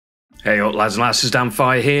Hey up lads and lasses,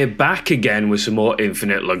 Damphyre here, back again with some more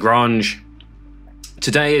Infinite Lagrange.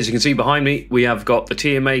 Today, as you can see behind me, we have got the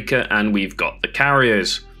tier maker and we've got the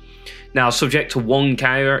carriers. Now, subject to one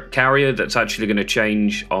carrier that's actually going to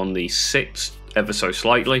change on the 6th ever so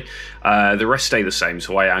slightly. The rest stay the same,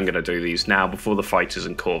 so I am going to do these now before the fighters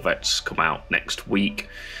and corvettes come out next week.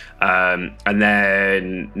 And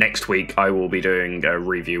then next week I will be doing a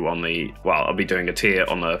review on the, well, I'll be doing a tier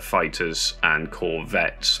on the fighters and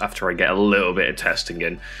corvettes after I get a little bit of testing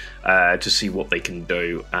in to see what they can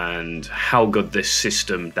do and how good this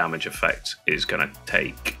system damage effect is going to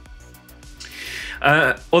take.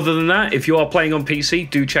 Other than that, if you are playing on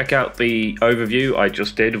PC, do check out the overview I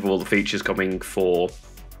just did of all the features coming for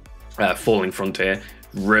Falling Frontier.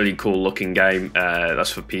 Really cool looking game.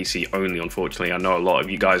 That's for PC only, unfortunately. I know a lot of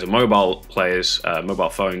you guys are mobile players, mobile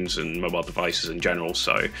phones and mobile devices in general,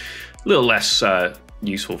 so a little less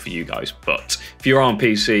useful for you guys. But if you're on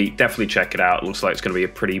PC, definitely check it out. It looks like it's going to be a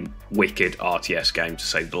pretty wicked RTS game, to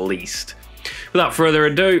say the least. Without further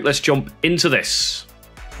ado, let's jump into this.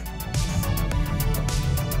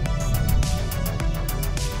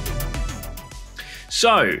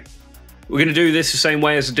 So, we're going to do this the same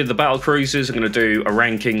way as I did the battle cruisers. I'm going to do a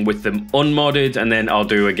ranking with them unmodded, and then I'll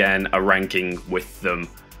do again a ranking with them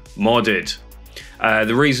modded.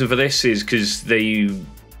 The reason for this is because they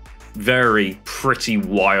vary pretty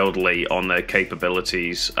wildly on their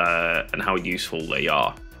capabilities and how useful they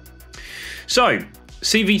are. So,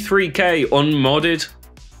 CV3K unmodded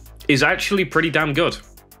is actually pretty damn good.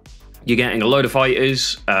 You're getting a load of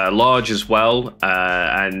fighters, large as well,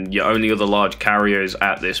 and your only other large carriers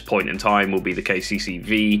at this point in time will be the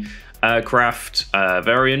KCCV aircraft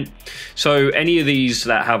variant. So any of these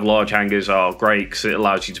that have large hangars are great because it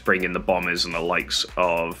allows you to bring in the bombers and the likes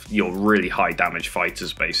of your really high damage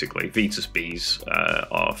fighters, basically. Vetus Bs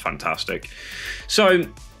are fantastic. So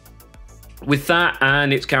with that,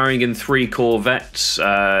 and it's carrying in 3 corvettes,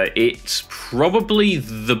 it's probably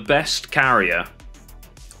the best carrier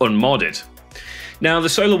unmodded. Now, the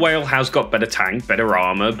Solar Whale has got better tank, better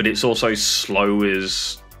armor, but it's also slow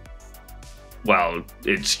as, well,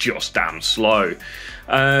 it's just damn slow.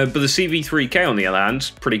 But the CV3K, on the other hand, is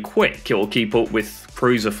pretty quick. It will keep up with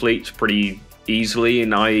cruiser fleets pretty easily,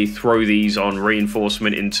 and I throw these on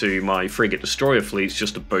reinforcement into my frigate destroyer fleets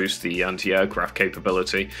just to boost the anti-aircraft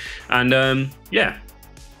capability. And yeah,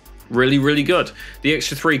 really good. The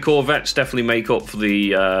extra 3 corvettes definitely make up for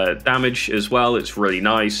the damage as well. It's really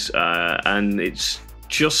nice, and it's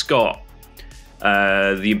just got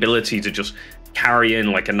the ability to just carry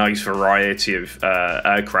in like a nice variety of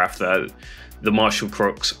aircraft that the Marshall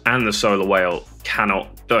Crooks and the Solar Whale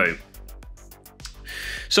cannot do.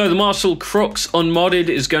 So the Marshall Crooks unmodded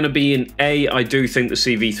is going to be an A. I do think the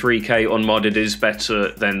CV3K unmodded is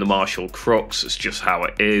better than the Marshall Crooks. It's just how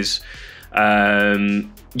it is.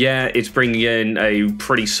 Yeah, it's bringing in a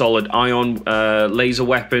pretty solid ion laser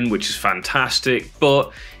weapon, which is fantastic,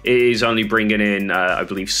 but it is only bringing in, I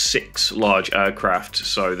believe, 6 large aircraft,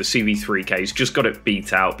 so the CV3K's just got it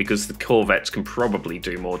beat out because the corvettes can probably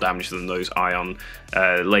do more damage than those ion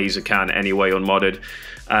laser can anyway, unmodded.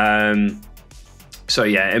 So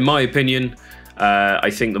yeah, in my opinion, I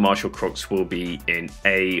think the Marshall Crooks will be in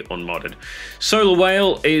A unmodded. Solar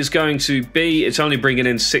Whale is going to be, it's only bringing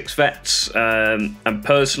in 6 vets, and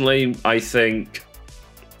personally, I think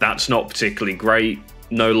that's not particularly great.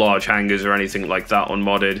 No large hangars or anything like that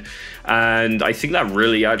unmodded, and I think that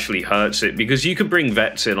really actually hurts it because you can bring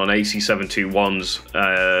vets in on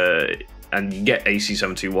AC-721s, and you get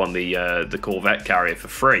AC-721, the Corvette carrier, for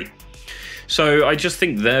free. So I just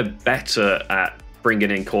think they're better at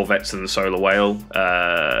bringing in corvettes than the Solar Whale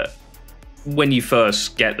when you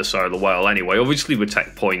first get the Solar Whale anyway. Obviously with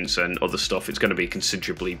tech points and other stuff it's going to be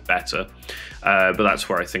considerably better, but that's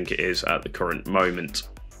where I think it is at the current moment.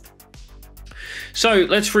 So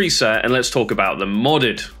let's reset and let's talk about the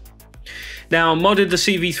modded. Now, modded, the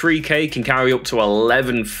CV3K can carry up to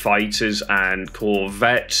 11 fighters and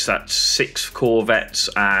corvettes. That's 6 corvettes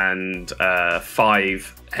and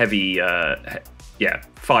 5 heavy,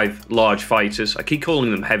 5 large fighters. I keep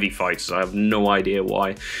calling them heavy fighters. I have no idea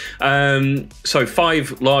why. So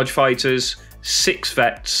 5 large fighters, 6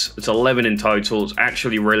 vets. It's 11 in total. It's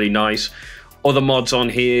actually really nice. Other mods on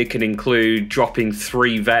here can include dropping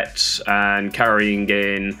 3 vets and carrying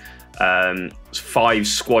in 5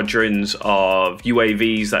 squadrons of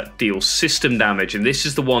UAVs that deal system damage, and this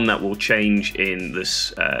is the one that will change in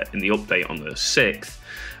this in the update on the 6th.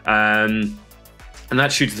 And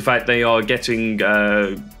that's due to the fact they are getting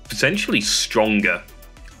potentially stronger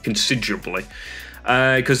considerably.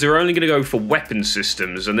 because they're only going to go for weapon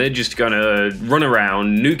systems, and they're just going to run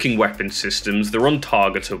around nuking weapon systems. They're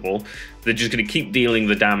untargetable. They're just going to keep dealing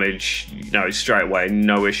the damage, you know, straight away,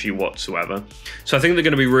 no issue whatsoever. So I think they're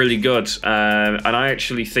going to be really good, and I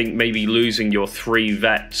actually think maybe losing your 3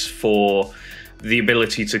 vets for the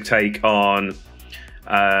ability to take on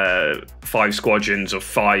 5 squadrons of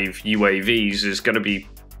 5 UAVs is going to be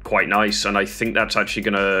quite nice, and I think that's actually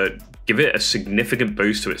going to give it a significant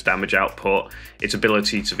boost to its damage output, its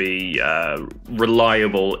ability to be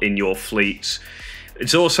reliable in your fleets.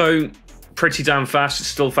 It's also pretty damn fast. It's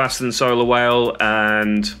still faster than Solar Whale,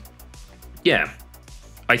 and yeah,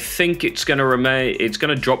 I think it's going to remain. It's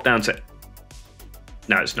going to drop down to.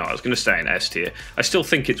 No, it's not. I was going to stay in S tier. I still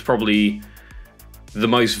think it's probably the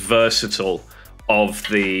most versatile of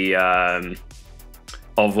the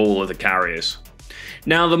of all of the carriers.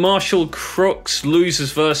 Now, the Marshall Crux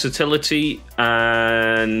loses versatility,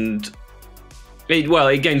 and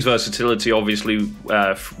it gains versatility obviously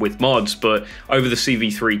with mods, but over the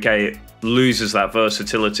CV3K it loses that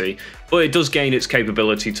versatility, but it does gain its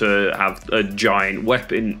capability to have a giant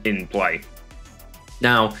weapon in play.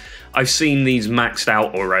 Now, I've seen these maxed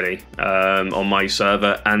out already on my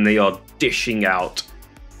server, and they are dishing out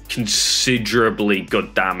considerably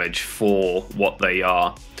good damage for what they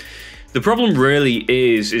are. The problem really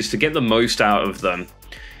is to get the most out of them.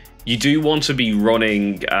 You do want to be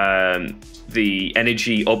running the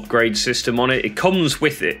energy upgrade system on it. It comes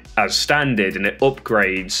with it as standard, and it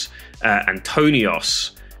upgrades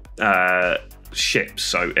Antonios ships,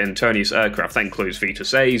 so Antonios aircraft. That includes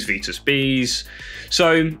Vetus A's, Vetus B's.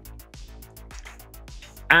 So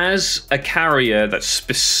as a carrier that's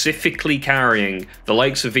specifically carrying the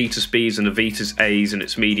likes of Vetus B's and the Vetus A's and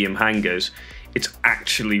its medium hangars, it's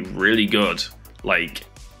actually really good. Like,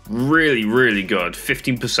 really, really good.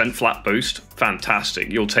 15% flat boost, fantastic.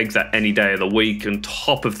 You'll take that any day of the week, on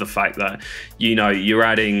top of the fact that, you know, you're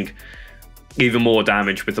adding even more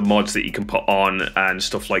damage with the mods that you can put on and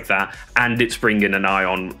stuff like that, and it's bringing an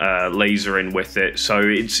ion laser in with it, so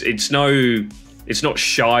it's not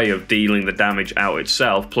shy of dealing the damage out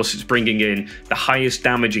itself. Plus, it's bringing in the highest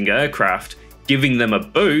damaging aircraft, giving them a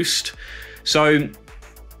boost. So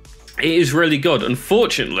it is really good.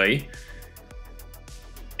 Unfortunately,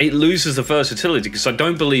 it loses the versatility, because I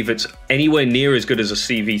don't believe it's anywhere near as good as a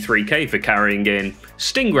CV3K for carrying in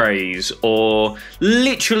Stingrays or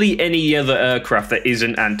literally any other aircraft that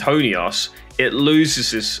isn't Antonios. It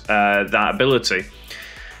loses that ability.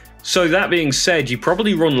 So that being said, you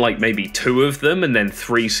probably run like maybe 2 of them and then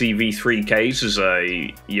 3 CV3Ks as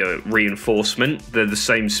a reinforcement. They're the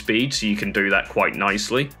same speed, so you can do that quite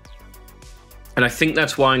nicely. And I think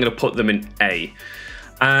that's why I'm going to put them in A.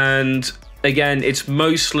 And again, it's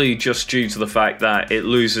mostly just due to the fact that it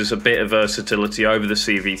loses a bit of versatility over the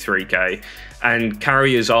CV3K, and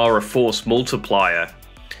carriers are a force multiplier.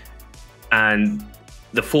 And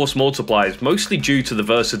the force multiplier is mostly due to the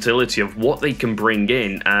versatility of what they can bring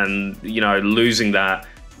in, and, you know, losing that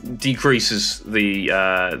decreases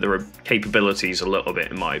the capabilities a little bit,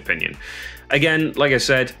 in my opinion. Again, like I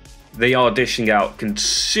said, they are dishing out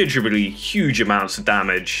considerably huge amounts of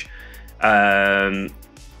damage.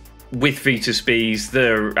 With Vetus B's,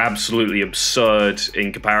 they're absolutely absurd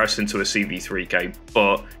in comparison to a CV3K,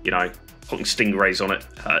 but, you know, putting Stingrays on it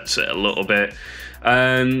hurts it a little bit.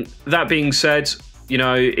 That being said, you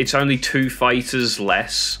know, it's only 2 fighters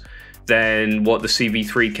less than what the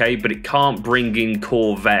CV3K, but it can't bring in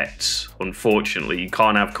corvettes, unfortunately. You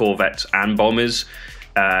can't have corvettes and bombers.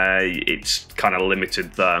 It's kind of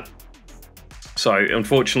limited there. So,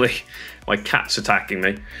 unfortunately, my cat's attacking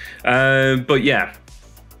me. But yeah,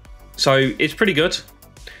 so it's pretty good,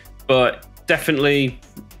 but definitely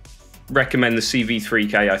recommend the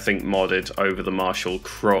CV3K, I think, modded over the Marshall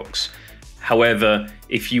Crux. However,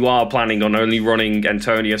 if you are planning on only running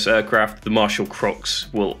Antonios aircraft, the Marshall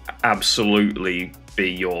Crux will absolutely be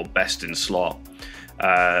your best in slot.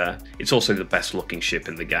 It's also the best looking ship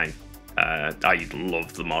in the game. I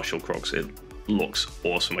love the Marshall Crux. It looks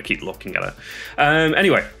awesome. I keep looking at it.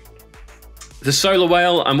 Anyway, the Solar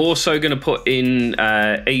Whale, I'm also going to put in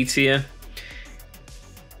A tier.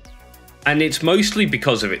 And it's mostly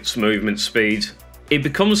because of its movement speed. It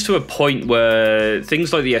becomes to a point where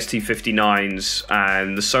things like the ST-59s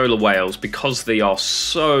and the Solar Whales, because they are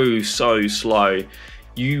so slow,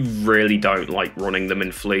 you really don't like running them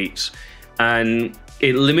in fleets. And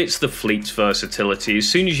it limits the fleet's versatility. As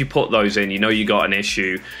soon as you put those in, you know you got an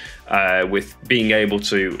issue with being able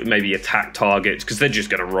to maybe attack targets, because they're just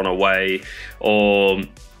going to run away, or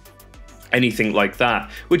anything like that,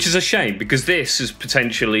 which is a shame, because this is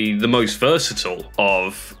potentially the most versatile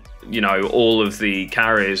of you know, all of the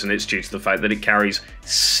carriers, and it's due to the fact that it carries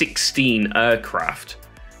 16 aircraft.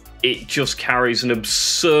 It just carries an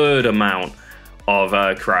absurd amount of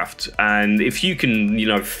aircraft, and if you can, you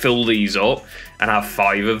know, fill these up and have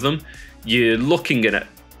 5 of them, you're looking at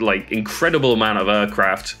like incredible amount of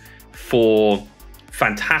aircraft for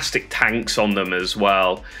fantastic tanks on them as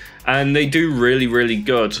well, and they do really, really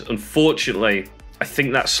good. Unfortunately, I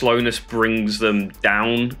think that slowness brings them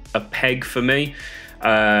down a peg for me.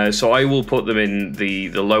 So I will put them in the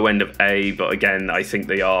low end of A, but again, I think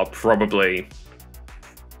they are probably...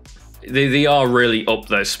 They are really up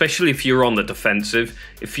there, especially if you're on the defensive.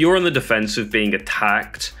 If you're on the defensive being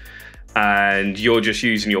attacked and you're just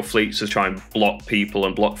using your fleets to try and block people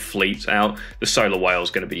and block fleets out, the Solar Whale is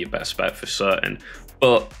going to be your best bet for certain.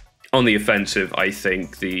 But on the offensive, I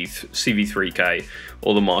think the CV3K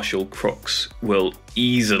or the Marshall Crooks will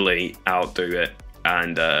easily outdo it.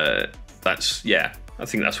 And that's, yeah, I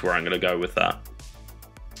think that's where I'm going to go with that.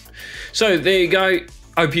 So there you go.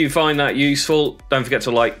 Hope you find that useful. Don't forget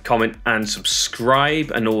to like, comment, and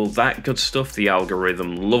subscribe, and all that good stuff. The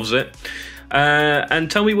algorithm loves it.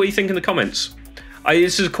 And tell me what you think in the comments.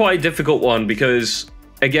 This is quite a difficult one because,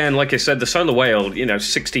 again, like I said, the Solar Whale, you know,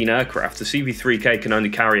 16 aircraft. The CV3K can only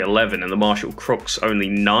carry 11, and the Marshall Crooks only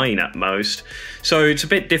 9 at most. So it's a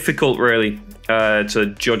bit difficult, really,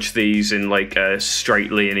 to judge these in like a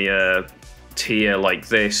straight linear tier like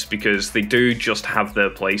this, because they do just have their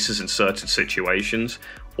places in certain situations,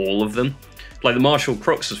 all of them. Like the Marshall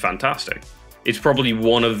Crooks is fantastic. It's probably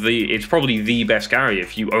the best carrier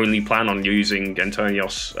if you only plan on using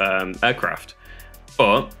Antonios aircraft.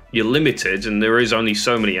 But you're limited, and there is only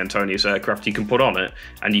so many Antonios aircraft you can put on it,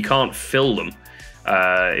 and you can't fill them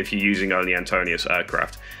if you're using only Antonios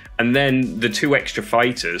aircraft. And then the 2 extra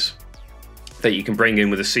fighters that you can bring in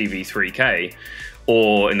with a CV3K,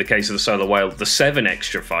 or in the case of the Solar Whale, the 7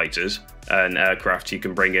 extra fighters and aircraft you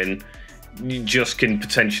can bring in, you just can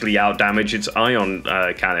potentially outdamage its ion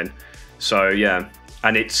cannon. So yeah,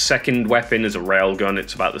 and its second weapon is a railgun.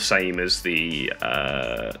 It's about the same as the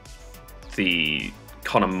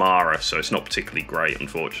Connemara, so it's not particularly great,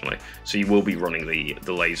 unfortunately. So you will be running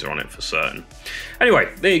the laser on it for certain.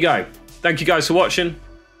 Anyway, there you go. Thank you guys for watching,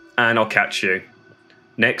 and I'll catch you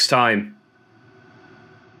next time.